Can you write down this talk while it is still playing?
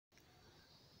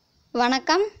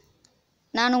வணக்கம்,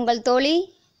 நான் உங்கள் தோழி.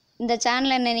 இந்த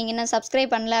சேனலை நீங்கள் இன்னும்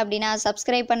சப்ஸ்கிரைப் பண்ணல அப்படின்னா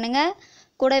சப்ஸ்கிரைப் பண்ணுங்கள்.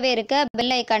 கூடவே இருக்க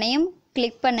பெல் ஐக்கானையும்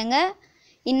கிளிக் பண்ணுங்கள்.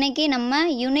 இன்றைக்கி நம்ம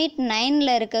யூனிட் 9ல்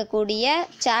இருக்கக்கூடிய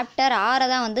சாப்டர் 6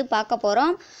 தான் வந்து பார்க்க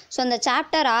போகிறோம். ஸோ அந்த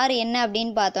சாப்டர் 6 என்ன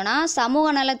அப்படின்னு பார்த்தோன்னா,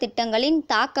 சமூக நல திட்டங்களின்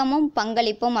தாக்கமும்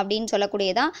பங்களிப்பும் அப்படின்னு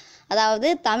சொல்லக்கூடியதான். அதாவது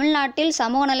தமிழ்நாட்டில்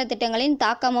சமூக நல திட்டங்களின்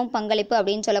தாக்கமும் பங்களிப்பு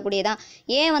அப்படின்னு சொல்லக்கூடியதான்.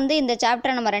 ஏன் வந்து இந்த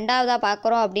சாப்டரை நம்ம 2வதாக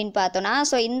பார்க்குறோம் அப்படின்னு பார்த்தோன்னா,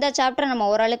 ஸோ இந்த சாப்டரை நம்ம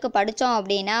ஓரளவுக்கு படித்தோம்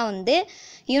அப்படின்னா வந்து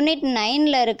யூனிட்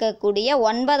 9ல் இருக்கக்கூடிய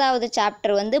 9வது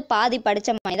சாப்டர் வந்து பாதி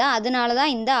படித்த மாதிரி தான். அதனால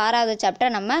தான் இந்த 6வது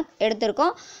சாப்டர் நம்ம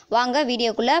எடுத்திருக்கோம். வாங்க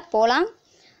வீடியோக்குள்ளே போகலாம்.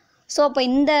 ஸோ இப்போ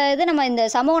நம்ம இந்த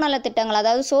சமூக நல திட்டங்கள்,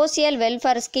 அதாவது சோசியல்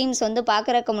வெல்ஃபேர் ஸ்கீம்ஸ் வந்து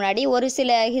பார்க்குறதுக்கு முன்னாடி ஒரு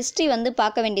சில ஹிஸ்ட்ரி வந்து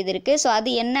பார்க்க வேண்டியது இருக்குது. ஸோ அது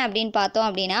என்ன அப்படின்னு பார்த்தோம்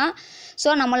அப்படின்னா, ஸோ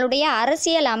நம்மளுடைய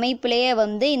அரசியல் அமைப்பிலேயே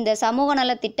வந்து இந்த சமூக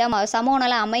நல திட்டம், சமூக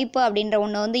நல அமைப்பு அப்படின்ற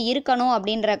ஒன்று வந்து இருக்கணும்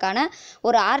அப்படின்றக்கான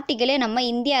ஒரு ஆர்டிக்கிளே நம்ம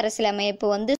இந்திய அரசியலமைப்பு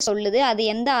வந்து சொல்லுது. அது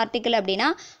எந்த ஆர்டிக்கிள் அப்படின்னா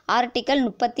ஆர்டிக்கிள்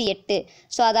 38.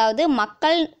 ஸோ அதாவது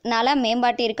மக்கள் நல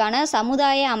மேம்பாட்டிற்கான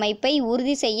சமுதாய அமைப்பை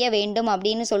உறுதி செய்ய வேண்டும்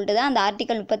அப்படின்னு சொல்லிட்டு தான் அந்த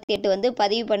ஆர்டிக்கிள் 38 வந்து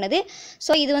பதிவு பண்ணுது.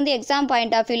 ஸோ இது வந்து எக்ஸாம்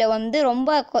பாயிண்ட் ஆஃப் வியூவில் வந்து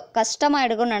ரொம்ப கஷ்டமாக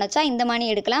எடுக்கணும்னு நினச்சா இந்த மாதிரி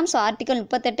எடுக்கலாம். ஸோ ஆர்டிக்கிள்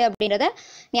 38 அப்படின்றத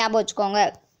ஞாபகம் வச்சுக்கோங்க.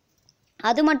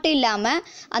 அது மட்டும் இல்லாமல்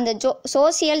அந்த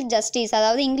சோசியல் ஜஸ்டிஸ்,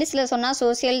 அதாவது இங்கிலீஷில் சொன்னால்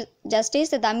சோசியல்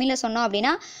ஜஸ்டிஸ், தமிழில் சொன்னோம்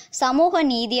அப்படின்னா சமூக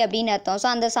நீதி அப்படின்னு அர்த்தம். ஸோ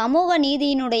அந்த சமூக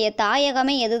நீதியினுடைய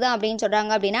தாயகமே எது தான் அப்படின்னு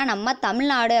சொல்கிறாங்க அப்படின்னா நம்ம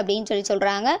தமிழ்நாடு அப்படின்னு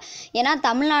சொல்கிறாங்க. ஏன்னா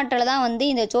தமிழ்நாட்டில் தான் வந்து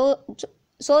இந்த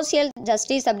சோசியல்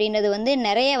ஜஸ்டிஸ் அப்படின்றது வந்து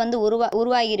நிறைய வந்து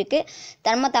உருவாகியிருக்கு.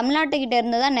 நம்ம தமிழ்நாட்டுக்கிட்ட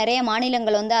இருந்து தான் நிறைய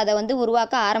மாநிலங்கள் வந்து அதை வந்து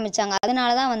உருவாக்க ஆரம்பித்தாங்க.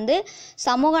 அதனால தான் வந்து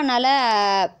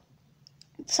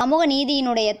சமூக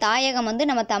நீதியினுடைய தாயகம் வந்து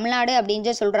நம்ம தமிழ்நாடு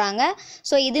அப்படின்னு சொல்கிறாங்க.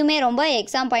 ஸோ இதுவுமே ரொம்ப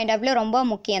எக்ஸாம் பாயிண்ட் ஆஃப் வியூ ரொம்ப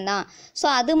முக்கியம்தான். ஸோ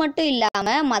அது மட்டும்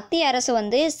இல்லாமல் மத்திய அரசு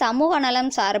வந்து சமூக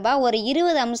நலம் சார்பாக ஒரு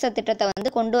 20 அம்ச திட்டத்தை வந்து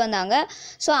கொண்டு வந்தாங்க.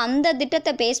 ஸோ அந்த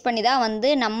திட்டத்தை பேஸ் பண்ணி தான்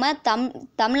வந்து நம்ம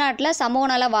தமிழ்நாட்டில் சமூக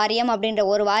நல வாரியம் அப்படின்ற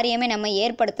ஒரு வாரியமே நம்ம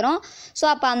ஏற்படுத்துகிறோம். ஸோ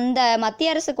அப்போ அந்த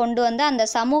மத்திய அரசு கொண்டு வந்த அந்த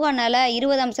சமூக நல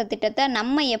 20 அம்ச திட்டத்தை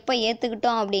நம்ம எப்போ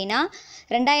ஏற்றுக்கிட்டோம் அப்படின்னா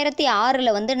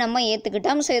 2006 வந்து நம்ம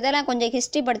ஏற்றுக்கிட்டோம். ஸோ இதெல்லாம் கொஞ்சம்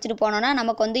ஹிஸ்ட்ரி படிச்சுட்டு போனோன்னா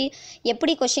நமக்கு வந்து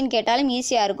எப்படி கொஷின் கேட்டாலும்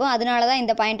ஈஸியாக இருக்கும். அதனால தான்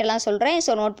இந்த பாயிண்ட் எல்லாம் சொல்கிறேன்.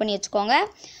 ஸோ நோட் பண்ணி வச்சுக்கோங்க.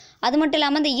 அது மட்டும்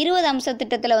இல்லாமல் இந்த 20 அம்ச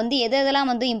திட்டத்தில் வந்து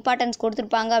எதெல்லாம் வந்து இம்பார்ட்டன்ஸ்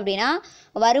கொடுத்துருப்பாங்க அப்படின்னா,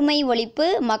 வறுமை ஒழிப்பு,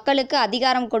 மக்களுக்கு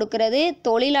அதிகாரம் கொடுக்கறது,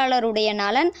 தொழிலாளருடைய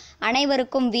நலன்,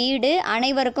 அனைவருக்கும் வீடு,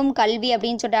 அனைவருக்கும் கல்வி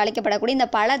அப்படின்னு சொல்லிட்டு அழைக்கப்படக்கூடிய இந்த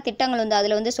பல திட்டங்கள் வந்து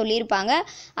அதில் வந்து சொல்லியிருப்பாங்க.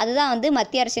 அதுதான் வந்து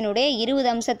மத்திய அரசினுடைய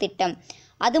 20 அம்ச திட்டம்.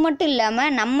 அது மட்டும்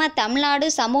இல்லாமல் நம்ம தமிழ்நாடு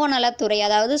சமூக நலத்துறை,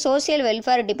 அதாவது சோசியல்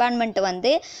வெல்ஃபேர் டிபார்ட்மெண்ட்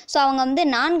வந்து ஸோ அவங்க வந்து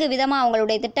 4 விதமாக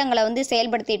அவங்களுடைய திட்டங்களை வந்து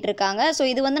செயல்படுத்திகிட்டு இருக்காங்க. ஸோ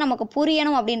இது வந்து நமக்கு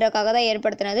புரியணும் அப்படின்றக்காக தான்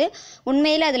ஏற்படுத்தினது.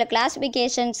 உண்மையில் அதில்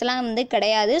கிளாஸிஃபிகேஷன்ஸ்லாம் வந்து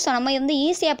கிடையாது. ஸோ நம்ம வந்து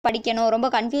ஈஸியாக படிக்கணும், ரொம்ப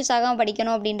கன்ஃபியூஸ் ஆகாமல்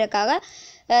படிக்கணும் அப்படின்றக்காக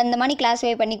இந்த மாதிரி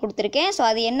கிளாஸிஃபை பண்ணி கொடுத்துருக்கேன். ஸோ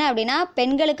அது என்ன அப்படின்னா,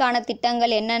 பெண்களுக்கான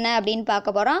திட்டங்கள் என்னென்ன அப்படின்னு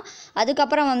பார்க்க போகிறோம்.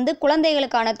 அதுக்கப்புறம் வந்து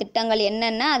குழந்தைகளுக்கான திட்டங்கள்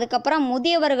என்னென்ன, அதுக்கப்புறம்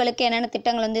முதியவர்களுக்கு என்னென்ன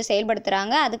திட்டங்கள் வந்து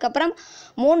செயல்படுத்துகிறாங்க, அதுக்கப்புறம்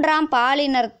 3ஆம்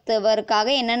பாலினத்தவருக்காக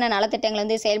என்னென்ன நலத்திட்டங்கள்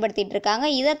வந்து செயல்படுத்திட்டு இருக்காங்க,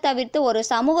 இதை தவிர்த்து ஒரு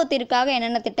சமூகத்திற்காக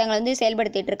என்னென்ன திட்டங்கள் வந்து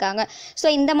செயல்படுத்திட்டு இருக்காங்க. ஸோ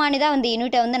இந்த மாதிரி தான் வந்து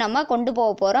யூனிட்டை வந்து நம்ம கொண்டு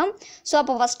போக போகிறோம். ஸோ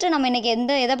அப்போ ஃபஸ்ட்டு நம்ம இன்றைக்கி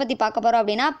எதை பற்றி பார்க்க போகிறோம்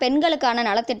அப்படின்னா, பெண்களுக்கான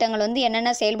நலத்திட்டங்கள் வந்து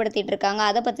என்னென்ன செயல்படுத்திட்டு இருக்காங்க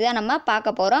அதை பற்றி தான் நம்ம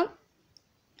பார்க்க போகிறோம்.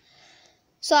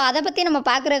 ஸோ அதை பற்றி நம்ம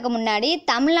பார்க்குறதுக்கு முன்னாடி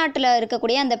தமிழ்நாட்டில்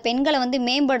இருக்கக்கூடிய அந்த பெண்களை வந்து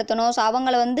மேம்படுத்தணும். ஸோ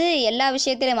அவங்கள வந்து எல்லா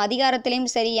விஷயத்திலையும் அதிகாரத்திலையும்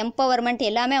சரி, எம்பவர்மெண்ட்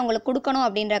எல்லாமே அவங்களுக்கு கொடுக்கணும்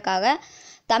அப்படின்றக்காக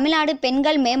தமிழ்நாடு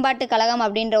பெண்கள் மேம்பாட்டு கழகம்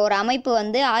அப்படின்ற ஒரு அமைப்பு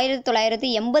வந்து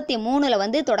 1983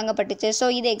 வந்து தொடங்கப்பட்டுச்சு. ஸோ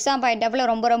இது எக்ஸாம் பாயிண்ட் ஆஃப் வியூ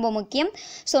ரொம்ப ரொம்ப முக்கியம்.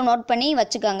 ஸோ நோட் பண்ணி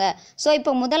வச்சுக்கோங்க. ஸோ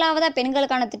இப்போ முதலாவதாக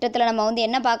பெண்களுக்கான திட்டத்தில் நம்ம வந்து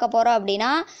என்ன பார்க்க போகிறோம்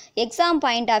அப்படின்னா, எக்ஸாம்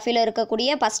பாயிண்ட் ஆஃப் வியூவில்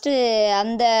இருக்கக்கூடிய ஃபஸ்ட்டு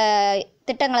அந்த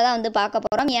திட்டங்களை தான் வந்து பார்க்க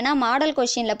போகிறோம். ஏன்னா மாடல்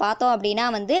கொஷினில் பார்த்தோம் அப்படின்னா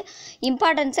வந்து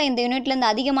இம்பார்ட்டன்ஸாக இந்த யூனிட்லேருந்து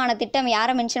அதிகமான திட்டம்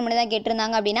யாரை மென்ஷன் பண்ணி தான்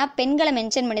கேட்டிருந்தாங்க அப்படின்னா பெண்களை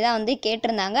மென்ஷன் பண்ணி தான் வந்து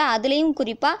கேட்டிருந்தாங்க. அதுலேயும்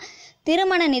குறிப்பாக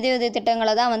திருமண நிதியுதவி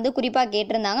திட்டங்களை தான் வந்து குறிப்பாக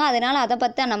கேட்டிருந்தாங்க. அதனால் அதை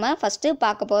பற்றி தான் நம்ம ஃபஸ்ட்டு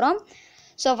பார்க்க போகிறோம்.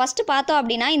 ஸோ ஃபஸ்ட்டு பார்த்தோம்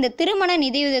அப்படின்னா, இந்த திருமண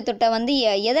நிதியுதவி திட்டம் வந்து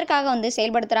எதற்காக வந்து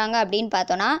செயல்படுத்துகிறாங்க அப்படின்னு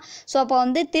பார்த்தோன்னா, ஸோ அப்போ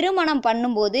வந்து திருமணம்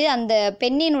பண்ணும்போது அந்த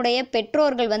பெண்ணினுடைய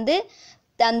பெற்றோர்கள் வந்து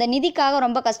அந்த நிதிக்காக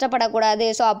ரொம்ப கஷ்டப்படக்கூடாது.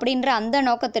 ஸோ அப்படின்ற அந்த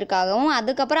நோக்கத்திற்காகவும்,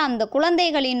 அதுக்கப்புறம் அந்த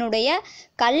குழந்தைகளினுடைய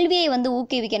கல்வியை வந்து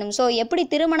ஊக்குவிக்கணும். ஸோ எப்படி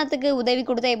திருமணத்துக்கு உதவி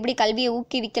கொடுத்தா எப்படி கல்வியை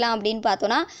ஊக்குவிக்கலாம் அப்படின்னு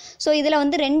பார்த்தோன்னா, ஸோ இதில்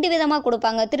வந்து 2 விதமாக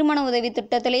கொடுப்பாங்க. திருமண உதவி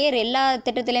திட்டத்திலேயே எல்லா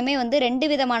திட்டத்திலையுமே வந்து 2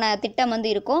 விதமான திட்டம் வந்து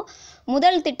இருக்கும்.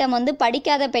 முதல் திட்டம் வந்து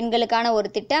படிக்காத பெண்களுக்கான ஒரு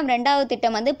திட்டம், 2வது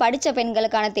திட்டம் வந்து படித்த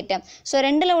பெண்களுக்கான திட்டம். ஸோ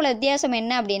 2ல் உள்ள வித்தியாசம்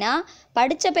என்ன அப்படின்னா,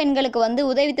 படித்த பெண்களுக்கு வந்து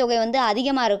உதவித்தொகை வந்து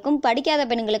அதிகமாக இருக்கும், படிக்காத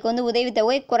பெண்களுக்கு வந்து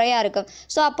உதவித்தொகை குறையாக இருக்கும்.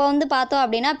 ஸோ அப்போ வந்து பார்த்தோம்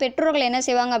அப்படின்னா பெற்றோர்கள் என்ன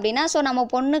செய்வாங்க அப்படின்னா, ஸோ நம்ம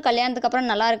பொண்ணு கல்யாணத்துக்கு அப்புறம்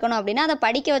நல்லா இருக்கணும் அப்படின்னா அதை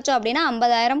படிக்க வச்சோம் அப்படின்னா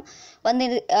 50,000 வந்து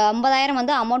 50,000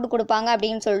 வந்து அமௌண்ட் கொடுப்பாங்க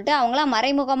அப்படின்னு சொல்லிட்டு அவங்களாம்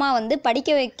மறைமுகமாக வந்து படிக்க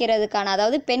வைக்கிறதுக்கான,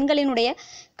 அதாவது பெண்களினுடைய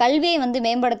கல்வியை வந்து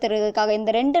மேம்படுத்துறதுக்காக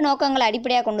இந்த 2 நோக்கங்களை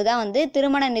அடிப்படையாக கொண்டு தான் வந்து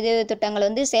திருமண நிதியுதவி திட்டங்கள்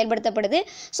வந்து செயல்படுத்தப்படுது.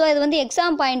 ஸோ இது வந்து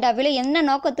எக்ஸாம் பாயிண்ட் ஆஃப் வியூவில் என்ன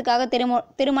நோக்கத்துக்காக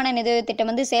திருமண நிதியுதவி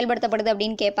திட்டம் வந்து செயல்படுத்தப்படுது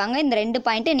அப்படின்னு கேட்பாங்க. இந்த 2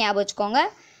 பாயிண்ட்டு ஞாபகம் வச்சுக்கோங்க.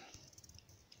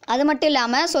 அது மட்டும்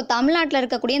இல்லாமல் தமிழ்நாட்டில்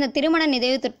இருக்கக்கூடிய இந்த திருமண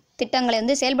நிதியுதவி திட்டங்களை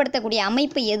வந்து செயல்படுத்தக்கூடிய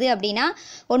அமைப்பு எது அப்படின்னா,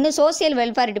 ஒன்று சோசியல்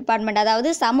வெல்ஃபேர் டிபார்ட்மெண்ட், அதாவது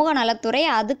சமூக நலத்துறை.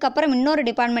 அதுக்கப்புறம் இன்னொரு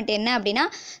டிபார்ட்மெண்ட் என்ன அப்படின்னா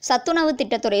சத்துணவு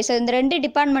திட்டத்துறை. ஸோ இந்த 2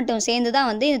 டிபார்ட்மெண்ட்டும் சேர்ந்து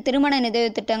தான் வந்து இந்த திருமண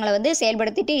நிதியுதவி திட்டங்களை வந்து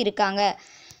செயல்படுத்திட்டு இருக்காங்க.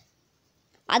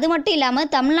 அது மட்டும் இல்லாமல்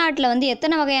தமிழ்நாட்டில் வந்து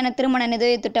எத்தனை வகையான திருமண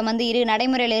நிதியுதவி திட்டம் வந்து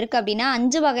நடைமுறையில் இருக்குது அப்படின்னா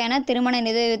 5 வகையான திருமண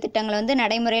நிதியுதவி திட்டங்கள் வந்து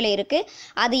நடைமுறையில் இருக்குது.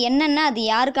 அது என்னென்ன, அது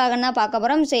யாருக்காகன்னா பார்க்க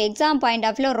போகிறோம். ஸோ எக்ஸாம் பாயிண்ட்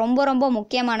ஆஃப் வியூவில் ரொம்ப ரொம்ப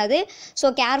முக்கியமானது. ஸோ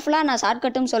கேர்ஃபுல்லாக நான்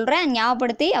ஷார்ட்கட்டும் சொல்கிறேன்,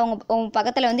 ஞாபகப்படுத்தி அவங்க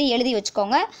பக்கத்தில் வந்து எழுதி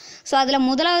வச்சுக்கோங்க. ஸோ அதில்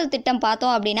முதலாவது திட்டம்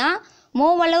பார்த்தோம் அப்படின்னா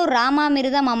மூவலூர்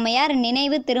ராமாமிர்தம் அம்மையார்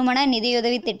நினைவு திருமண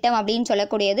நிதியுதவி திட்டம் அப்படின்னு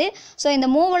சொல்லக்கூடியது. ஸோ இந்த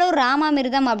மூவலூர்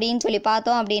ராமாமிர்தம் அப்படின்னு சொல்லி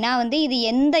பார்த்தோம் அப்படின்னா வந்து இது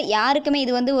யாருக்குமே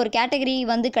இது வந்து ஒரு கேட்டகரி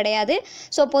வந்து கிடையாது.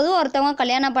 ஸோ பொதுவாக ஒருத்தவங்க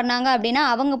கல்யாணம் பண்ணாங்க அப்படின்னா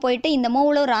அவங்க போயிட்டு இந்த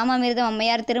மூவலூர் ராமாமிர்தம்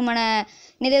அம்மையார் திருமண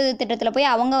நிதியுதவி திட்டத்தில் போய்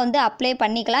அவங்க வந்து அப்ளை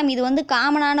பண்ணிக்கலாம். இது வந்து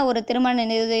காமனான ஒரு திருமண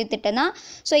நிதியுதவி திட்டம் தான்.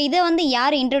 ஸோ இதை வந்து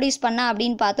யார் இன்ட்ரடியூஸ் பண்ணா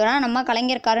அப்படின்னு பார்த்தோன்னா நம்ம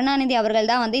கலைஞர் கருணாநிதி அவர்கள்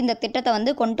தான் வந்து இந்த திட்டத்தை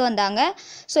வந்து கொண்டு வந்தாங்க.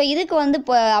 ஸோ இதுக்கு வந்து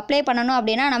இப்போ அப்ளை பண்ணணும்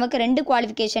அப்படின்னா நமக்கு 2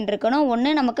 குவாலிஃபிகேஷன் இருக்கணும்.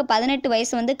 ஒன்று நமக்கு 18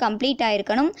 வயசு வந்து கம்ப்ளீட்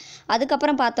ஆகிருக்கணும்.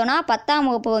 அதுக்கப்புறம் பார்த்தோன்னா 10ஆம்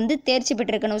வகுப்பு வந்து தேர்ச்சி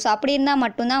பெற்றிருக்கணும். ஸோ அப்படி இருந்தால்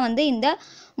மட்டும்தான் வந்து இந்த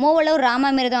மூவலூர்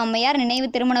ராமாமிர்தம் அம்மையார் நினைவு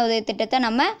திருமண உதவி திட்டத்தை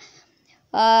நம்ம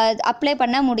அப்ளை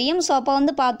பண்ண முடியும். ஸோ அப்போ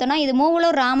வந்து பார்த்தோன்னா இது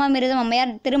மூவலூர் ராமாமிர்தம்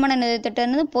அம்மையார் திருமண நிதி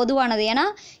திட்டம்னு பொதுவானது. ஏன்னா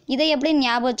இதை எப்படி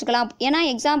ஞாபகம் வச்சுக்கலாம், ஏன்னா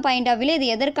எக்ஸாம் பாயிண்ட் ஆஃப் வியூவில்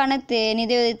இது எதற்கான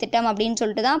நிதியுதவி திட்டம் அப்படின்னு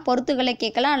சொல்லிட்டு தான் பொறுத்துக்களை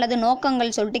கேட்கலாம் அல்லது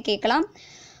நோக்கங்கள் சொல்லிட்டு கேட்கலாம்.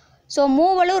 ஸோ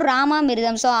மூவலூர்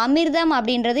ராமாமிர்தம், ஸோ அமிர்தம்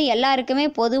அப்படின்றது எல்லாருக்குமே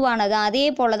பொதுவானது. அதே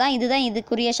போல் தான் இதுதான்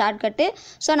இதுக்குரிய ஷார்ட்கட்டு.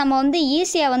 ஸோ நம்ம வந்து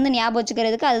ஈஸியாக வந்து ஞாபகம்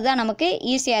வச்சுக்கிறதுக்கு அதுதான் நமக்கு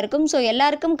ஈஸியாக இருக்கும். ஸோ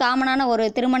எல்லாருக்கும் காமனான ஒரு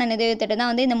திருமண நிதியுதவி திட்டம்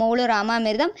தான் வந்து இந்த மூவலூர்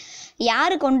ராமாமிர்தம்.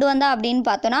 யார் கொண்டு வந்தா அப்படின்னு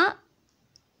பார்த்தோன்னா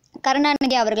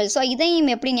கருணாநிதி அவர்கள். ஸோ இதையும்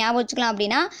எப்படி ஞாபகம் வச்சுக்கலாம்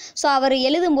அப்படின்னா அவர்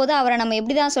எழுதும்போது அவரை நம்ம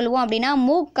எப்படி தான் சொல்லுவோம் அப்படின்னா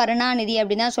கருணாநிதி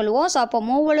அப்படின்னு தான் சொல்லுவோம். ஸோ அப்போ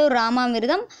மூவலூர்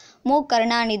ராமாமிர்தம்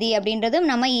கருணாநிதி அப்படின்றதும்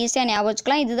நம்ம ஈஸியாக ஞாபகம்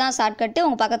வச்சுக்கலாம். இதுதான் ஷார்ட்கட்டு,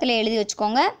 உங்கள் பக்கத்தில் எழுதி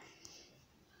வச்சுக்கோங்க.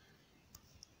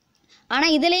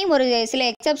 ஆனால் இதுலேயும் ஒரு சில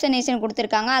எக்ஸப்ஷனேஷன்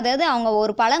கொடுத்துருக்காங்க. அதாவது அவங்க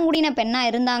ஒரு பழங்குடியின பெண்ணாக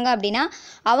இருந்தாங்க அப்படின்னா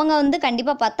அவங்க வந்து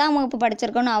கண்டிப்பாக 10ஆம் வகுப்பு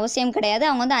படிச்சிருக்கணும்னு அவசியம் கிடையாது.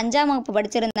 அவங்க வந்து 5ஆம் வகுப்பு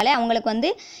படிச்சிருந்தாலே அவங்களுக்கு வந்து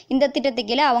இந்த திட்டத்துக்கு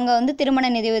கீழே அவங்க வந்து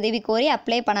திருமண நிதி உதவி கோரி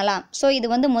அப்ளை பண்ணலாம். ஸோ இது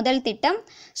வந்து முதல் திட்டம்.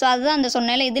 ஸோ அதுதான் அந்த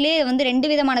சொன்னால இதிலே வந்து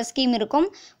 2 விதமான ஸ்கீம் இருக்கும்.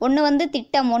 ஒன்று வந்து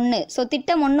திட்டம் 1. ஸோ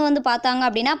திட்டம் 1 வந்து பார்த்தாங்க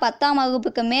அப்படின்னா 10ஆம்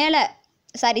வகுப்புக்கு மேலே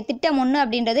திட்டம் 1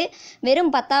 அப்படின்றது வெறும்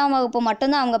 10ஆம் வகுப்பு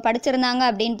மட்டும்தான் அவங்க படிச்சிருந்தாங்க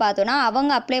அப்படின்னு பார்த்தோன்னா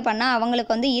அவங்க அப்ளை பண்ணால்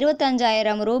அவங்களுக்கு வந்து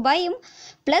 25,000 ரூபாயும்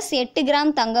ப்ளஸ் 8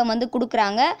 கிராம் தங்கம் வந்து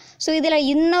கொடுக்குறாங்க. ஸோ இதில்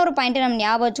இன்னொரு பாயிண்ட்டை நம்ம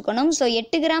ஞாபகம் வச்சுக்கணும். ஸோ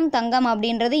 8 கிராம் தங்கம்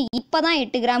அப்படின்றது இப்போ தான்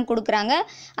 8 கிராம் கொடுக்குறாங்க.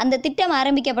 அந்த திட்டம்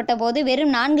ஆரம்பிக்கப்பட்ட போது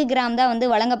வெறும் 4 கிராம் தான் வந்து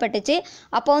வழங்கப்பட்டுச்சு.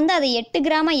 அப்போ வந்து அதை 8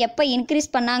 கிராமாக எப்போ இன்க்ரீஸ்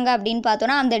பண்ணாங்க அப்படின்னு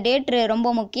பார்த்தோன்னா அந்த டேட்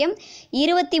ரொம்ப முக்கியம்.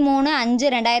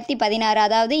 23/5/2016,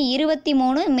 அதாவது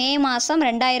 23 மே மாதம்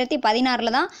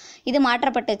 2016 தான் இது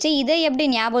மாற்றப்பட்டுச்சு. இதை எப்படி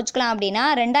ஞாபகம் வச்சுக்கலாம் அப்படின்னா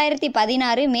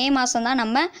 2016 மே மாதம் தான்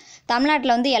நம்ம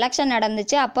தமிழ்நாட்டில் வந்து எலெக்ஷன்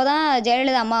நடந்துச்சு. அப்போ தான்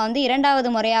ஜெயலலிதா அம்மா வந்து 2வது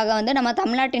முறையாக வந்து நம்ம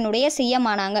தமிழ்நாட்டினுடைய சிஎம்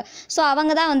ஆனாங்க. ஸோ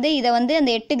அவங்க தான் வந்து இதை வந்து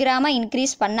அந்த 8 கிராமாக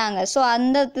இன்க்ரீஸ் பண்ணாங்க. ஸோ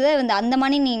அந்த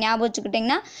மணி நீங்கள் ஞாபகம்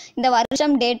வச்சுக்கிட்டிங்கன்னா இந்த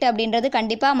வருஷம் டேட் அப்படின்றது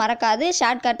கண்டிப்பாக மறக்காது.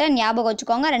 ஷார்ட்கட்டை ஞாபகம்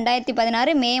வச்சுக்கோங்க.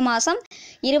 2016 மே மாதம்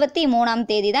 23ஆம்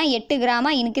தேதி தான் 8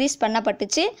 கிராமாக இன்க்ரீஸ்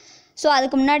பண்ணப்பட்டுச்சு. ஸோ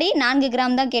அதுக்கு முன்னாடி 4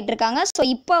 கிராம் தான் கேட்டிருக்காங்க. ஸோ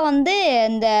இப்போ வந்து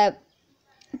இந்த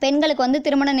பெண்களுக்கு வந்து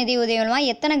திருமண நிதி உதவி மூலமாக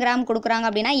எத்தனை கிராம் கொடுக்குறாங்க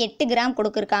அப்படின்னா 8 கிராம்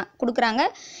கொடுக்குறாங்க.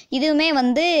 இதுவுமே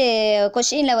வந்து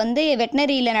கொஷினில் வந்து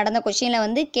வெட்டினரியில் நடந்த கொஷினில்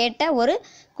வந்து கேட்ட ஒரு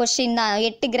கொஷின் தான்.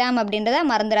 8 கிராம் அப்படின்றத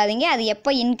மறந்துடாதீங்க. அது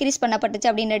எப்போ இன்க்ரீஸ்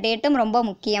பண்ணப்பட்டுச்சு அப்படின்ற டேட்டும் ரொம்ப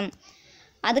முக்கியம்.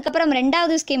 அதுக்கப்புறம்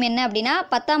 2வது ஸ்கீம் என்ன அப்படின்னா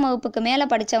 10ஆம் வகுப்புக்கு மேலே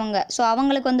படித்தவங்க. ஸோ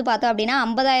அவங்களுக்கு வந்து பார்த்தோம் அப்படின்னா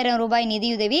 50,000 ரூபாய்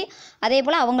நிதியுதவி, அதே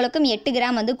போல் அவங்களுக்கும் 8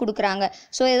 கிராம் வந்து கொடுக்குறாங்க.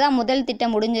 ஸோ இதுதான் முதல்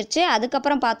திட்டம் முடிஞ்சிருச்சு.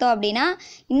 அதுக்கப்புறம் பார்த்தோம் அப்படின்னா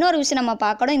இன்னொரு விஷயம் நம்ம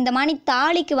பார்க்கணும். இந்த மாதிரி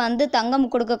தாலிக்கு வந்து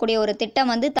தங்கம் கொடுக்கக்கூடிய ஒரு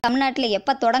திட்டம் வந்து தமிழ்நாட்டில்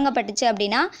எப்போ தொடங்கப்பட்டுச்சு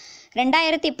அப்படின்னா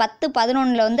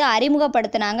 2010-11 வந்து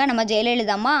அறிமுகப்படுத்தினாங்க நம்ம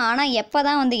ஜெயலலிதா அம்மா. ஆனால் எப்போ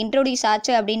தான் வந்து இன்ட்ரோடியூஸ்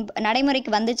ஆச்சு அப்படின்னு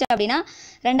நடைமுறைக்கு வந்துச்சு அப்படின்னா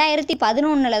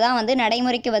 2011 தான் வந்து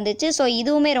நடைமுறைக்கு வந்துச்சு. ஸோ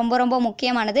இதுவுமே ரொம்ப ரொம்ப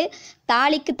முக்கியமானது.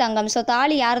 தாலிக்கு தங்கம். ஸோ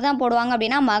தாலி யார் தான் போடுவாங்க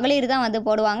அப்படின்னா மகளிர் தான் வந்து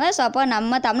போடுவாங்க. ஸோ அப்போ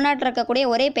நம்ம தமிழ்நாட்டில் இருக்கக்கூடிய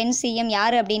ஒரே பெண் சிஎம்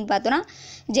யார் அப்படின்னு பார்த்தோன்னா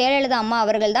ஜெயலலிதா அம்மா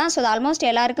அவர்கள் தான். ஸோ அது ஆல்மோஸ்ட்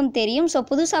எல்லாருக்கும் தெரியும். ஸோ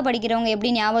புதுசாக படிக்கிறவங்க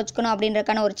எப்படி ஞாபகம் வச்சுக்கணும்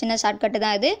அப்படின்றக்கான ஒரு சின்ன ஷார்ட்கட்டு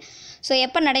தான் இது. ஸோ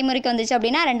எப்போ நடைமுறைக்கு வந்துச்சு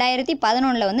அப்படின்னா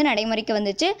 2011 வந்து நடைமுறைக்கு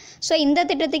வந்துச்சு. ஸோ இந்த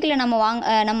திட்டத்துக்குள்ள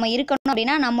நம்ம இருக்கணும்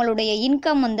அப்படின்னா நம்மளுடைய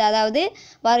இன்கம் வந்து அதாவது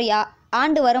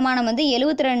ஆண்டு வருமானம் வந்து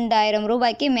 72,000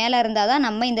 ரூபாய்க்கு மேலே இருந்தால் தான்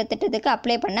நம்ம இந்த திட்டத்துக்கு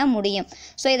அப்ளை பண்ண முடியும்.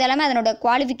 ஸோ இதெல்லாமே அதனோட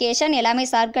குவாலிஃபிகேஷன் எல்லாமே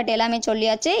ஷார்ட்கட் எல்லாமே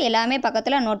சொல்லியாச்சு. எல்லாமே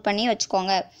பக்கத்தில் நோட் பண்ணி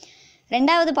வச்சுக்கோங்க.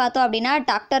 ரெண்டாவது பார்த்தோம் அப்படின்னா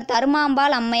டாக்டர்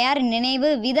தர்மாம்பாள் அம்மையார் நினைவு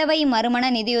விதவை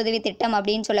மறுமண நிதியுதவி திட்டம்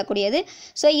அப்படின்னு சொல்லக்கூடியது.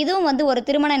 ஸோ இதுவும் வந்து ஒரு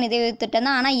திருமண நிதியுதவி திட்டம்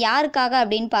தான். ஆனால் யாருக்காக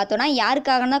அப்படின்னு பார்த்தோன்னா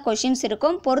யாருக்காகனா கொஷின்ஸ்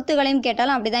இருக்கும். பொறுத்துகளையும்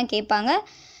கேட்டாலும் அப்படி தான் கேட்பாங்க.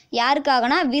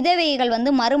 யாருக்காகனா விதவைகள் வந்து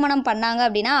மறுமணம் பண்ணாங்க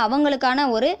அப்படின்னா அவங்களுக்கான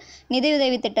ஒரு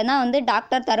நிதியுதவி திட்டம் தான் வந்து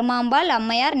டாக்டர் தர்மாம்பாள்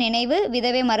அம்மையார் நினைவு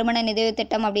விதவை மறுமண நிதியுதவி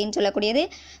திட்டம் அப்படின்னு சொல்லக்கூடியது.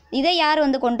 இதை யார்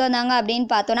வந்து கொண்டு வந்தாங்க அப்படின்னு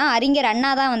பார்த்தோன்னா அறிஞர்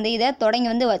அண்ணா தான் வந்து இதை தொடங்கி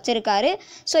வந்து வச்சுருக்காரு.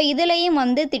 ஸோ இதுலேயும்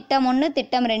வந்து திட்டம் 1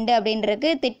 திட்டம் 2 அப்படின்றது.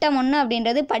 திட்டம் 1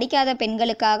 அப்படின்றது படிக்காத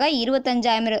பெண்களுக்காக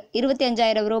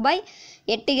 25,000 ரூபாய்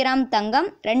 8 கிராம் தங்கம்.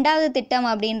 ரெண்டாவது திட்டம்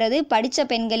அப்படின்றது படித்த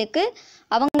பெண்களுக்கு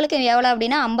அவங்களுக்கு எவ்வளோ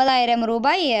அப்படின்னா 50,000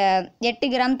 ரூபாய் 8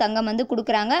 கிராம் தங்கம் வந்து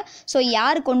கொடுக்குறாங்க. ஸோ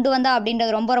யார் கொண்டு வந்தா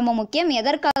அப்படின்றது ரொம்ப ரொம்ப முக்கியம்.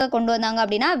 எதற்காக கொண்டு வந்தாங்க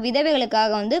அப்படின்னா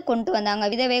விதவைகளுக்காக வந்து கொண்டு வந்தாங்க.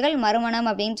 விதவைகள் மறுமணம்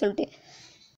அப்படின்னு சொல்லிட்டு.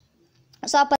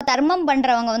 ஸோ அப்போ தர்மம்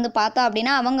பண்ணுறவங்க வந்து பார்த்தோம்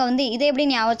அப்படின்னா அவங்க வந்து இதை எப்படி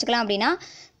ஞாபகம் வச்சுக்கலாம் அப்படின்னா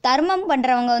தர்மம்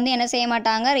பண்ணுறவங்க வந்து என்ன செய்ய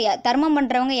மாட்டாங்க. தர்மம்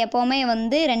பண்ணுறவங்க எப்போவுமே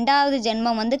வந்து 2வது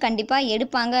ஜென்மம் வந்து கண்டிப்பாக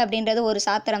எடுப்பாங்க அப்படின்றது ஒரு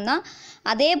சாத்திரம் தான்.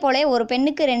 அதே போல் ஒரு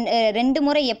பெண்ணுக்கு 2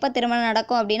 முறை எப்போ திருமணம்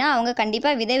நடக்கும் அப்படின்னா அவங்க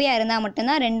கண்டிப்பாக விதவையாக இருந்தால்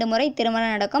மட்டும்தான் 2 முறை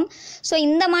திருமணம் நடக்கும். ஸோ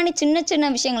இந்த மாதிரி சின்ன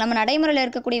சின்ன விஷயங்கள் நம்ம நடைமுறையில்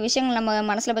இருக்கக்கூடிய விஷயங்கள் நம்ம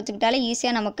மனசில் வச்சுக்கிட்டாலே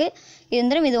ஈஸியாக நமக்கு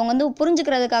இருந்துடும். இது வந்து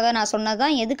புரிஞ்சுக்கிறதுக்காக நான் சொன்னது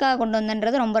தான். எதுக்காக கொண்டு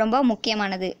வந்தன்றது ரொம்ப ரொம்ப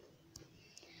முக்கியமானது.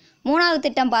 3வது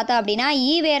திட்டம் பார்த்தா அப்படின்னா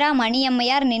ஈவேரா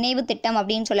மணியம்மையார் நினைவு திட்டம்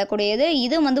அப்படின்னு சொல்லக்கூடியது.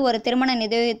 இது வந்து ஒரு திருமண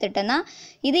நிதியுதவி திட்டம் தான்.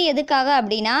 இது எதுக்காக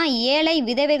அப்படின்னா ஏழை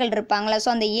விதவைகள் இருப்பாங்களா.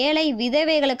 ஸோ அந்த ஏழை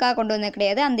விதவைகளுக்காக கொண்டு வந்தது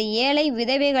கிடையாது. அந்த ஏழை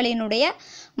விதவைகளினுடைய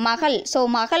மகள். ஸோ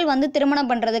மகள் வந்து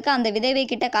திருமணம் பண்ணுறதுக்கு அந்த விதவை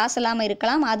கிட்ட காசு இல்லாமல்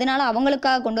இருக்கலாம். அதனால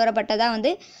அவங்களுக்காக கொண்டு வரப்பட்டதாக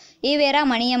வந்து ஈவேரா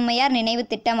மணியம்மையார் நினைவு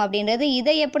திட்டம் அப்படின்றது.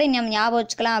 இதை எப்படி நம்ம ஞாபகம்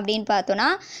வச்சுக்கலாம் அப்படின்னு பார்த்தோன்னா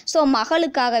ஸோ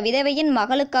மகளுக்காக விதவையின்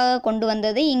மகளுக்காக கொண்டு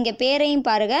வந்தது. இங்கே பேரையும்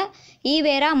பாருங்க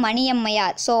ஈவேரா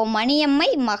மணியம்மையார். ஸோ மணியம்மை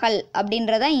மகள்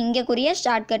அப்படின்றதான் இங்கேக்குரிய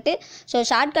ஷார்ட்கட்டு. ஸோ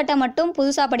ஷார்ட்கட்டை மட்டும்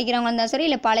புதுசாக படிக்கிறவங்க இருந்தாலும் சரி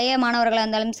இல்லை பழைய மாணவர்களாக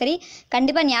இருந்தாலும் சரி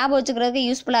கண்டிப்பாக ஞாபகம் வச்சுக்கிறதுக்கு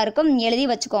யூஸ்ஃபுல்லாக இருக்கும். எழுதி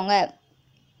வச்சுக்கோங்க.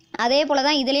 அதே போல்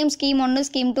தான் இதுலேயும் ஸ்கீம் 1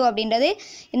 ஸ்கீம் 2 அப்படின்றது.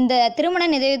 இந்த திருமண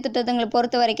நிதியுதவி திட்டங்களை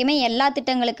பொறுத்த வரைக்குமே எல்லா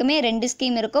திட்டங்களுக்குமே 2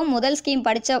 ஸ்கீம் இருக்கும். முதல் ஸ்கீம்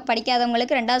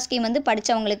படிக்காதவங்களுக்கு, 2வது ஸ்கீம் வந்து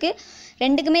படித்தவங்களுக்கு.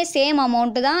 ரெண்டுக்குமே சேம்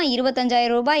அமௌண்ட்டு தான்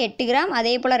 25,000 ரூபாய் 8 கிராம்.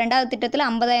 அதே போல் 2வது திட்டத்தில்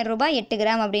 50,000 ரூபாய் 8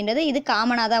 கிராம் அப்படின்றது. இது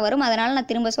காமனாக தான் வரும். அதனால்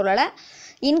நான் திரும்ப சொல்லலை.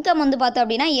 இன்கம் வந்து பார்த்தோம்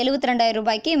அப்படின்னா 72,000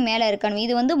 ரூபாய்க்கு மேலே இருக்கணும்.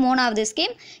 இது வந்து 3வது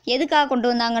ஸ்கீம். எதுக்காக கொண்டு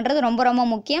வந்தாங்கன்றது ரொம்ப ரொம்ப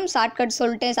முக்கியம். ஷார்ட்கட்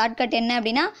சொல்லிட்டு ஷார்ட்கட் என்ன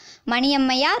அப்படின்னா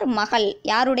மணியம்மையார் மகள்.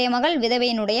 யாருடைய மகள்?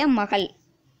 விதவையினுடைய மகள்.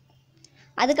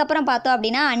 அதுக்கப்புறம் பார்த்தோம்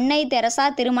அப்படின்னா அன்னை தெரசா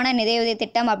திருமண நிதியுதவி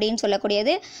திட்டம் அப்படின்னு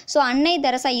சொல்லக்கூடியது. ஸோ அன்னை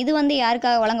தெரசா இது வந்து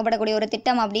யாருக்காக வழங்கப்படக்கூடிய ஒரு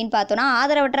திட்டம் அப்படின்னு பார்த்தோன்னா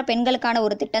ஆதரவற்ற பெண்களுக்கான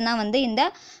ஒரு திட்டம் தான் வந்து இந்த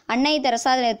அன்னை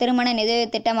தெரசா திருமண நிதியுதவி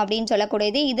திட்டம் அப்படின்னு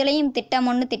சொல்லக்கூடியது. இதுலேயும் திட்டம்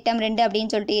 1 திட்டம் 2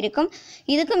 அப்படின்னு சொல்லிட்டு இருக்கும்.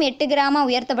 இதுக்கும் 8 கிராமாக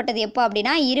உயர்த்தப்பட்டது எப்போ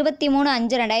அப்படின்னா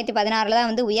 23/5/2016 தான்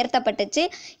வந்து உயர்த்தப்பட்டுச்சு.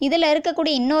 இதில்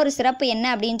இருக்கக்கூடிய இன்னொரு சிறப்பு என்ன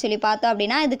அப்படின்னு சொல்லி பார்த்தோம்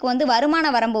அப்படின்னா இதுக்கு வந்து வருமான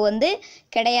வரம்பு வந்து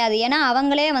கிடையாது. ஏன்னா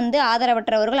அவங்களே வந்து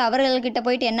ஆதரவற்றவர்கள், அவர்கள்கிட்ட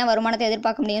போயிட்டு என்ன வருமானத்தை எதிர்பார்க்க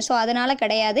முடியும். ஸோ அதனால்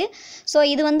கிடையாது. ஸோ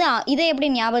இது வந்து இதை எப்படி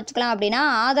ஞாபகம் வச்சுக்கலாம் அப்படின்னா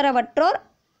ஆதரவற்றோர்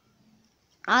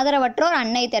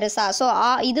அன்னை தெரசா. ஸோ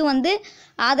இது வந்து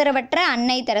ஆதரவற்ற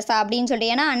அன்னை தெரசா அப்படின்னு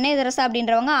சொல்லிட்டு. ஏன்னா அன்னை தெரசா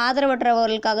அப்படின்றவங்க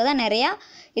ஆதரவற்றவர்களுக்காக தான் நிறையா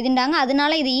இதுண்டாங்க.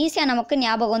 அதனால இது ஈஸியாக நமக்கு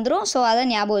ஞாபகம் வந்துடும். ஸோ அதை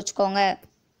ஞாபகம் வச்சுக்கோங்க.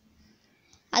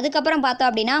 அதுக்கப்புறம் பார்த்தோம்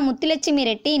அப்படின்னா முத்துலட்சுமி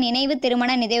ரெட்டி நினைவு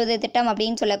திருமண நிதியுதவி திட்டம்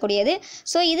அப்படின்னு சொல்லக்கூடியது.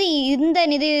 ஸோ இந்த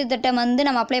நிதியுதவி திட்டம் வந்து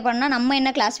நம்ம அப்ளை பண்ணால் நம்ம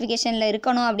என்ன கிளாஸிஃபிகேஷனில்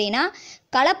இருக்கணும் அப்படின்னா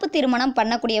கலப்பு திருமணம்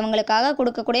பண்ணக்கூடியவங்களுக்காக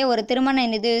கொடுக்கக்கூடிய ஒரு திருமண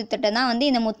நிதியுதவி திட்டம் தான் வந்து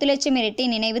இந்த முத்துலட்சுமி ரெட்டி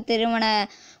நினைவு திருமண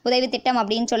உதவி திட்டம்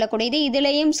அப்படின்னு சொல்லக்கூடியது.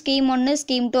 இதுலேயும் ஸ்கீம் 1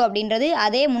 ஸ்கீம் 2 அப்படின்றது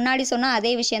அதே முன்னாடி சொன்ன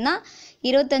அதே விஷயந்தான்.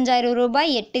 25,000 ரூபாய்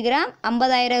 8 கிராம்,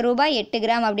 50,000 ரூபாய் 8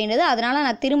 கிராம் அப்படின்றது. அதனால்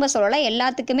நான் திரும்ப சொல்லலை.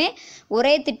 எல்லாத்துக்குமே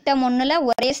ஒரே திட்டம் 1ல்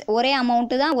ஒரே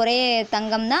அமௌண்ட்டு தான், ஒரே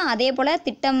தங்கம் தான். அதே போல்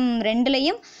திட்டம்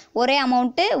 2லையும் ஒரே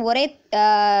அமௌண்ட்டு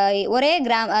ஒரே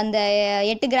கிராம் அந்த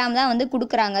 8 கிராம் தான் வந்து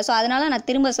கொடுக்குறாங்க. ஸோ அதனால் நான்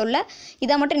திரும்ப சொல்ல,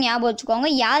 இதை மட்டும் ஞாபகம் வச்சுக்கோங்க.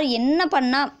 யார் என்ன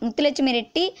பண்ணால் முத்துலட்சுமி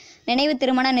ரெட்டி நினைவு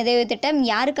திருமண நிதியுதவி திட்டம்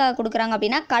யாருக்காக கொடுக்குறாங்க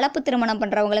அப்படின்னா கலப்பு திருமணம்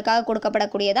பண்ணுறவங்களுக்காக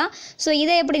கொடுக்கப்படக்கூடியதான். ஸோ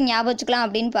இதை எப்படி ஞாபகம் வச்சுக்கலாம்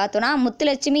அப்படின்னு பார்த்தோன்னா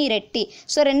முத்துலட்சுமி ரெட்டி.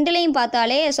 ஸோ ரெண்டுலேயும்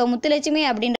பார்த்தாலே ஸோ முத்துலட்சுமி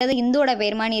அப்படின்றது இந்துவோட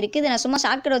பேர் மாதிரி இருக்குது. இதை நான் சும்மா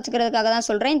ஷார்ட்கட் வச்சுக்கிறதுக்காக தான்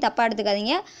சொல்கிறேன், தப்பாக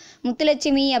எடுத்துக்காதீங்க.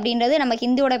 முத்துலட்சுமி அப்படின்றது நம்ம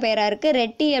ஹிந்துவோட பேராக இருக்குது.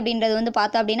 ரெட்டி அப்படின்றது வந்து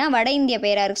பார்த்தோம் அப்படின்னா வட இந்திய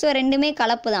பேராக இருக்குது. ஸோ ரெண்டுமே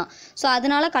கலப்பு தான். ஸோ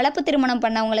அதனால் கலப்பு திருமணம்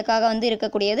பண்ணவங்களுக்காக வந்து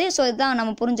இருக்கக்கூடியது. ஸோ இதுதான்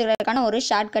நம்ம புரிஞ்சுக்கிறதுக்கான ஒரு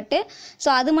ஷார்ட்கட்டு. ஸோ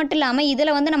அது மட்டும் இல்லாமல்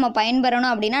இதில் வந்து நம்ம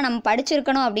பயன்பெறணும் அப்படின்னா நம்ம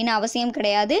படிச்சிருக்கணும் அப்படின்னு அவசியம்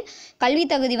கிடையாது. கல்வி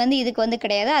தகுதி வந்து இதுக்கு வந்து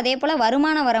கிடையாது. அதே போல்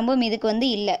வருமான வரம்பும் இதுக்கு வந்து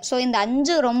இல்லை. ஸோ இந்த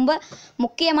 5 ரொம்ப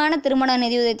முக்கியமான திருமண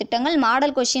நிதியுதவி திட்டங்கள்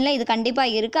மாடல் கொஸ்டினில் இது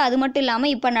கண்டிப்பாக இருக்குது. அது மட்டும்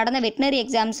இல்லாமல் இப்போ நடந்த வெட்டினரி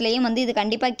எக்ஸாம்ஸ்லேயும் வந்து இது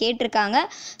கண்டிப்பாக கேட்டிருக்காங்க.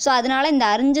 ஸோ அதனால் இந்த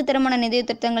 5 திருமண நிதியுதவி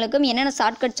திட்டங்களுக்கும் என்னென்ன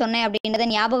ஷார்ட்கட் சொன்னேன் அப்படின்றத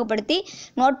ஞாபகப்படுத்தி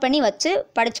நோட் பண்ணி வச்சு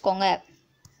படிச்சுக்கோங்க.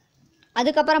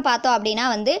 அதுக்கப்புறம் பார்த்தோம் அப்படின்னா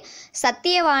வந்து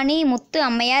சத்தியவாணி முத்து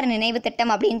அம்மையார் நினைவு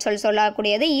திட்டம் அப்படின்னு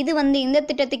சொல்லக்கூடியது. இது வந்து இந்த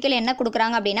திட்டத்துக்கு என்ன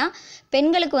கொடுக்குறாங்க அப்படின்னா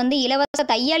பெண்களுக்கு வந்து இலவச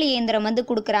தையல் இயந்திரம் வந்து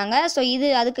கொடுக்குறாங்க. ஸோ இது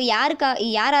அதுக்கு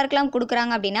யாருக்கெல்லாம்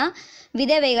கொடுக்குறாங்க அப்படின்னா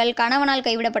விதவைகள், கணவனால்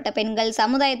கைவிடப்பட்ட பெண்கள்,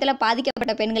 சமுதாயத்தில்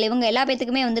பாதிக்கப்பட்ட பெண்கள், இவங்க எல்லா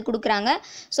பேத்துக்குமே வந்து கொடுக்குறாங்க.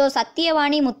 ஸோ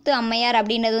சத்தியவாணி முத்து அம்மையார்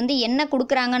அப்படின்றது வந்து என்ன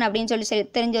கொடுக்குறாங்கன்னு அப்படின்னு சொல்லி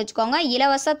தெரிஞ்சு வச்சுக்கோங்க.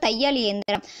 இலவச தையல்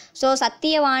இயந்திரம். ஸோ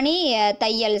சத்தியவாணி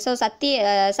தையல். ஸோ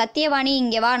சத்தியவாணி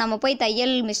இங்கே வா, நம்ம போய்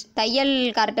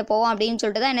தையல்கார்ட்ட போவோம் அப்படின்னு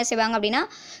சொல்லிட்டு தான் என்ன செய்வாங்க அப்படின்னா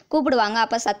கூப்பிடுவாங்க.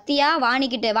 அப்போ சத்தியா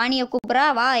வாணியை கூப்பிட்றா,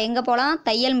 வா எங்கே போகலாம்,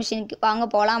 தையல் மிஷினுக்கு வாங்க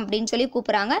போகலாம் அப்படின்னு சொல்லி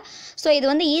கூப்பிட்றாங்க. ஸோ இது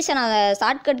வந்து ஈஸியாக நான்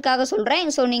ஷார்ட்கட்டுக்காக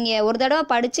சொல்கிறேன். ஸோ நீங்கள் ஒரு தடவை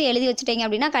படித்து எழுதி வச்சுட்டீங்க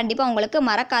அப்படின்னா கண்டிப்பாக உங்களுக்கு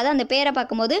மறக்காது. அந்த பேரை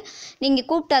பார்க்கும்போது நீங்கள்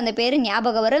கூப்பிட்ட அந்த பேர்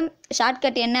ஞாபகம் வரும்.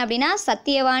 ஷார்ட்கட் என்ன அப்படின்னா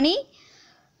சத்தியவாணி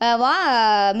வா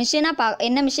மிஷினா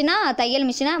என்ன மிஷினா, தையல்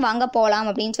மிஷினா வாங்க போகலாம்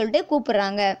அப்படின்னு சொல்லிட்டு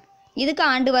கூப்பிட்றாங்க. இதுக்கு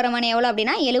ஆண்டு வருமானம் எவ்வளோ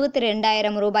அப்படின்னா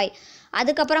 72,000 ரூபாய்.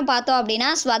 அதுக்கப்புறம் பார்த்தோம் அப்படின்னா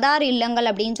ஸ்வதார் இல்லங்கள்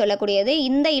அப்படின்னு சொல்லக்கூடியது.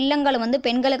 இந்த இல்லங்கள் வந்து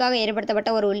பெண்களுக்காக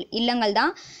ஏற்படுத்தப்பட்ட ஒரு இல்லங்கள்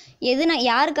தான்.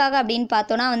 யாருக்காக அப்படின்னு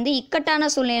பார்த்தோன்னா வந்து இக்கட்டான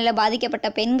சூழ்நிலையில் பாதிக்கப்பட்ட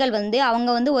பெண்கள் வந்து அவங்க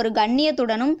வந்து ஒரு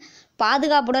கண்ணியத்துடனும்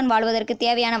பாதுகாப்புடன் வாழ்வதற்கு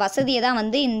தேவையான வசதியை தான்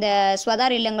வந்து இந்த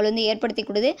ஸ்வதார் இல்லங்கள் வந்து ஏற்படுத்தி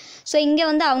கொடுது. ஸோ இங்கே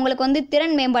வந்து அவங்களுக்கு வந்து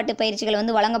திறன் மேம்பாட்டு பயிற்சிகள்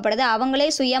வந்து வழங்கப்படுது.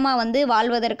 அவங்களே சுயமாக வந்து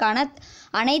வாழ்வதற்கான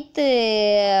அனைத்து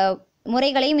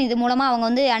முறைகளையும் இது மூலமாக அவங்க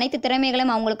வந்து அனைத்து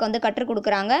திறமைகளையும் அவங்களுக்கு வந்து கற்றுக்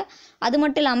கொடுக்குறாங்க. அது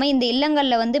மட்டும் இல்லாமல் இந்த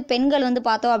இல்லங்களில் வந்து பெண்கள் வந்து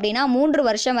பார்த்தோம் அப்படின்னா 3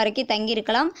 வருஷம் வரைக்கும்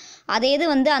தங்கியிருக்கலாம். அதே இது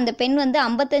வந்து அந்த பெண் வந்து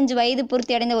 55 வயது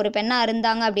பூர்த்தி அடைந்த ஒரு பெண்ணாக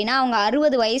இருந்தாங்க அப்படின்னா அவங்க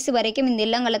 60 வயசு வரைக்கும் இந்த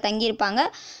இல்லங்களில் தங்கியிருப்பாங்க.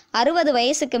 60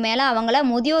 வயசுக்கு மேலே அவங்கள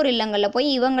முதியோர் இல்லங்களில் போய்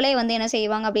இவங்களே வந்து என்ன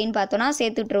செய்வாங்க அப்படின்னு பார்த்தோன்னா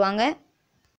சேர்த்துட்ருவாங்க.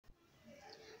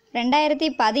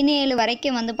 2017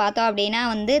 வரைக்கும் வந்து பார்த்தோம் அப்படின்னா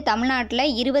வந்து தமிழ்நாட்டில்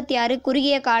 26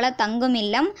 குறுகிய கால தங்கும்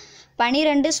இல்லம்,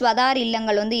 12 ஸ்வதார்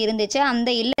இல்லங்கள் வந்து இருந்துச்சு. அந்த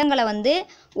இல்லங்களை வந்து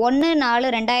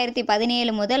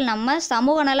 1/4/2017 முதல் நம்ம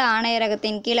சமூக நல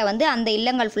ஆணையரகத்தின் கீழே வந்து அந்த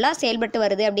இல்லங்கள் ஃபுல்லாக செயல்பட்டு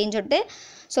வருது அப்படின்னு சொல்லிட்டு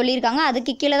சொல்லியிருக்காங்க.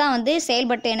 அதுக்கு கீழே தான் வந்து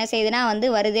செயல்பட்டு என்ன செய்யுதுன்னா வந்து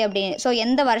வருது அப்படின்னு. ஸோ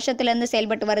எந்த வருஷத்துலேருந்து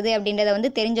செயல்பட்டு வருது அப்படின்றத வந்து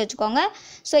தெரிஞ்சு வச்சுக்கோங்க.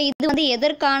 ஸோ இது வந்து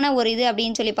எதற்கான ஒரு இது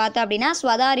அப்படின்னு சொல்லி பார்த்தோம் அப்படின்னா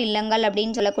ஸ்வதார் இல்லங்கள்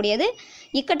அப்படின்னு சொல்லக்கூடியது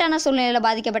இக்கட்டான சூழ்நிலையில்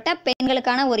பாதிக்கப்பட்ட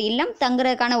பெண்களுக்கான ஒரு இல்லம்,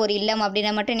 தங்குறதுக்கான ஒரு இல்லம்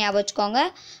அப்படின்னு மட்டும் ஞாபகம் வச்சுக்கோங்க.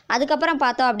 அதுக்கப்புறம்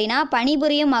பார்த்தோம் அப்படின்னா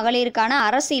பணிபுரியும் மகளிருக்கான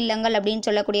அரசு இல்லங்கள் அப்படின்னு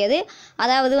சொல்லக்கூடியது.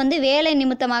 அதாவது வந்து வேலை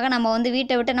நிமித்தமாக நம்ம வந்து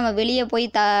வீட்டை விட்டு நம்ம வெளியே போய்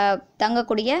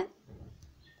தங்கக்கூடிய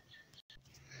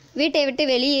வீட்டை விட்டு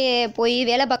வெளியே போய்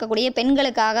வேலை பார்க்கக்கூடிய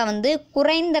பெண்களுக்காக வந்து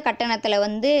குறைந்த கட்டணத்தில்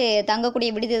வந்து தங்கக்கூடிய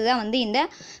விடுதி தான் வந்து இந்த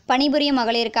பணிபுரியும்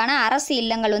மகளிருக்கான அரசு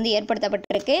இல்லங்கள் வந்து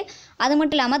ஏற்படுத்தப்பட்டிருக்கு. அது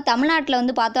மட்டும் இல்லாமல் தமிழ்நாட்டில்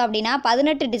வந்து பார்த்தோம் அப்படின்னா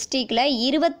 18 டிஸ்ட்ரிக்டில்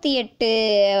 28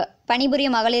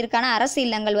 பணிபுரியும் மகளிருக்கான அரசு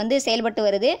இல்லங்கள் வந்து செயல்பட்டு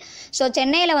வருது. ஸோ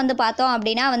சென்னையில் வந்து பார்த்தோம்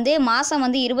அப்படின்னா வந்து மாதம்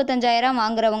வந்து 25,000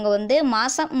 வாங்குறவங்க வந்து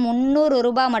மாதம் 300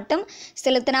 ரூபாய் மட்டும்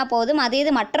செலுத்தினா போதும். அதே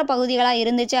இது மற்ற பகுதிகளாக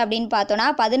இருந்துச்சு அப்படின்னு பார்த்தோன்னா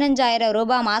 15,000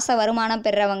 ரூபாய் மாத வருமானம்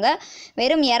பெறவங்க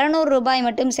வெறும் 200 ரூபாய்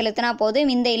மட்டும் செலுத்தினா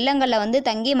போதும் இந்த இல்லங்களில் வந்து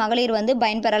தங்கி மகளிர் வந்து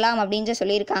பயன்பெறலாம் அப்படின்னு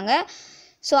சொல்லியிருக்காங்க.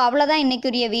 ஸோ அவ்வளோதான்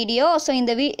இன்றைக்குரிய வீடியோ. ஸோ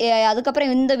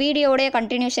அதுக்கப்புறம் இந்த வீடியோடைய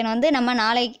கண்டினியூஷன் வந்து நம்ம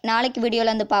நாளைக்கு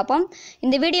வீடியோவில் வந்து பார்ப்போம்.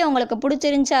 இந்த வீடியோ உங்களுக்கு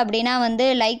பிடிச்சிருந்துச்சு அப்படின்னா வந்து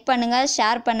லைக் பண்ணுங்கள்,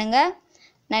 ஷேர் பண்ணுங்கள்.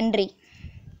 நன்றி.